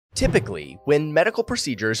Typically, when medical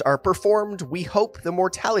procedures are performed, we hope the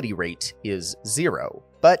mortality rate is 0,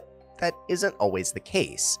 but that isn't always the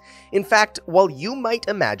case. In fact, while you might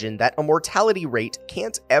imagine that a mortality rate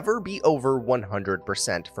can't ever be over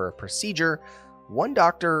 100% for a procedure, one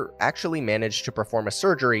doctor actually managed to perform a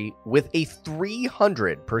surgery with a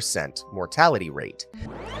 300% mortality rate.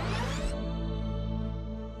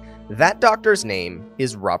 That doctor's name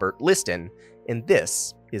is Robert Liston, and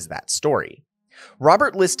this is that story.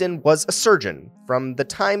 Robert Liston was a surgeon from the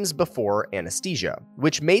times before anesthesia,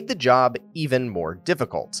 which made the job even more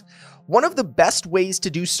difficult. One of the best ways to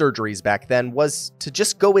do surgeries back then was to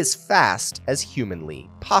just go as fast as humanly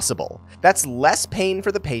possible. That's less pain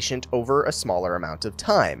for the patient over a smaller amount of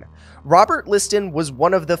time. Robert Liston was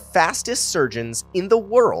one of the fastest surgeons in the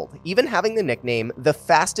world, even having the nickname the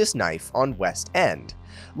fastest knife on West End.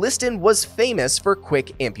 Liston was famous for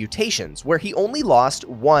quick amputations, where he only lost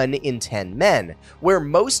 1 in 10 men, where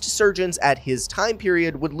most surgeons at his time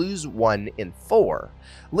period would lose 1 in 4.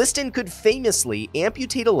 Liston could famously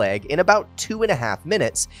amputate a leg in about 2.5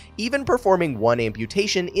 minutes, even performing one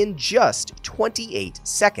amputation in just 28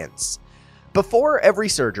 seconds. Before every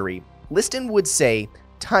surgery, Liston would say,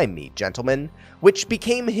 "Time me, gentlemen," which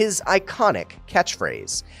became his iconic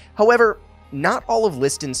catchphrase. However, not all of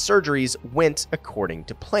Liston's surgeries went according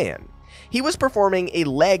to plan. He was performing a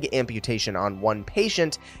leg amputation on one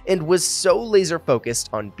patient and was so laser-focused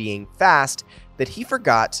on being fast that he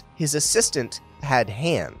forgot his assistant had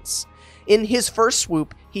hands. In his first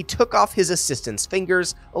swoop, he took off his assistant's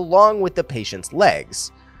fingers along with the patient's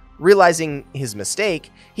legs. Realizing his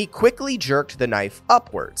mistake, he quickly jerked the knife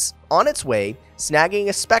upwards, on its way, snagging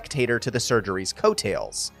a spectator to the surgery's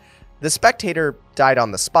coattails. The spectator died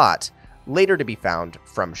on the spot, later to be found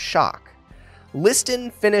from shock.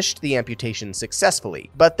 Liston finished the amputation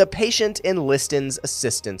successfully, but the patient and Liston's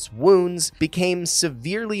assistant's wounds became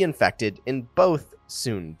severely infected and both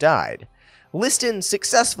soon died. Liston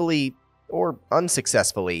successfully, or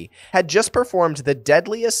unsuccessfully, had just performed the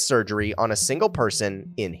deadliest surgery on a single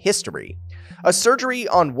person in history. A surgery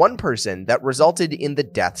on one person that resulted in the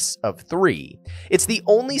deaths of 3. It's the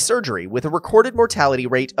only surgery with a recorded mortality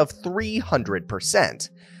rate of 300%.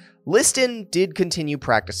 Liston did continue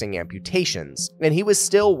practicing amputations, and he was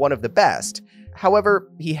still one of the best. However,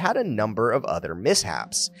 he had a number of other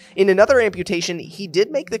mishaps. In another amputation, he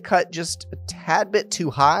did make the cut just a tad bit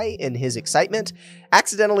too high in his excitement,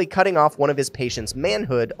 accidentally cutting off one of his patient's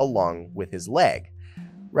manhood along with his leg.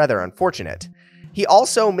 Rather unfortunate. He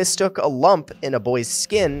also mistook a lump in a boy's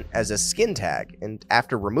skin as a skin tag, and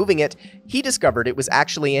after removing it, he discovered it was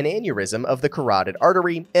actually an aneurysm of the carotid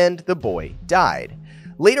artery, and the boy died.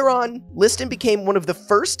 Later on, Liston became one of the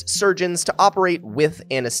first surgeons to operate with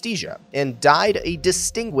anesthesia, and died a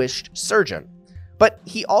distinguished surgeon. But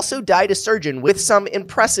he also died a surgeon with some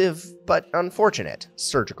impressive, but unfortunate,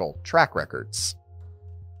 surgical track records.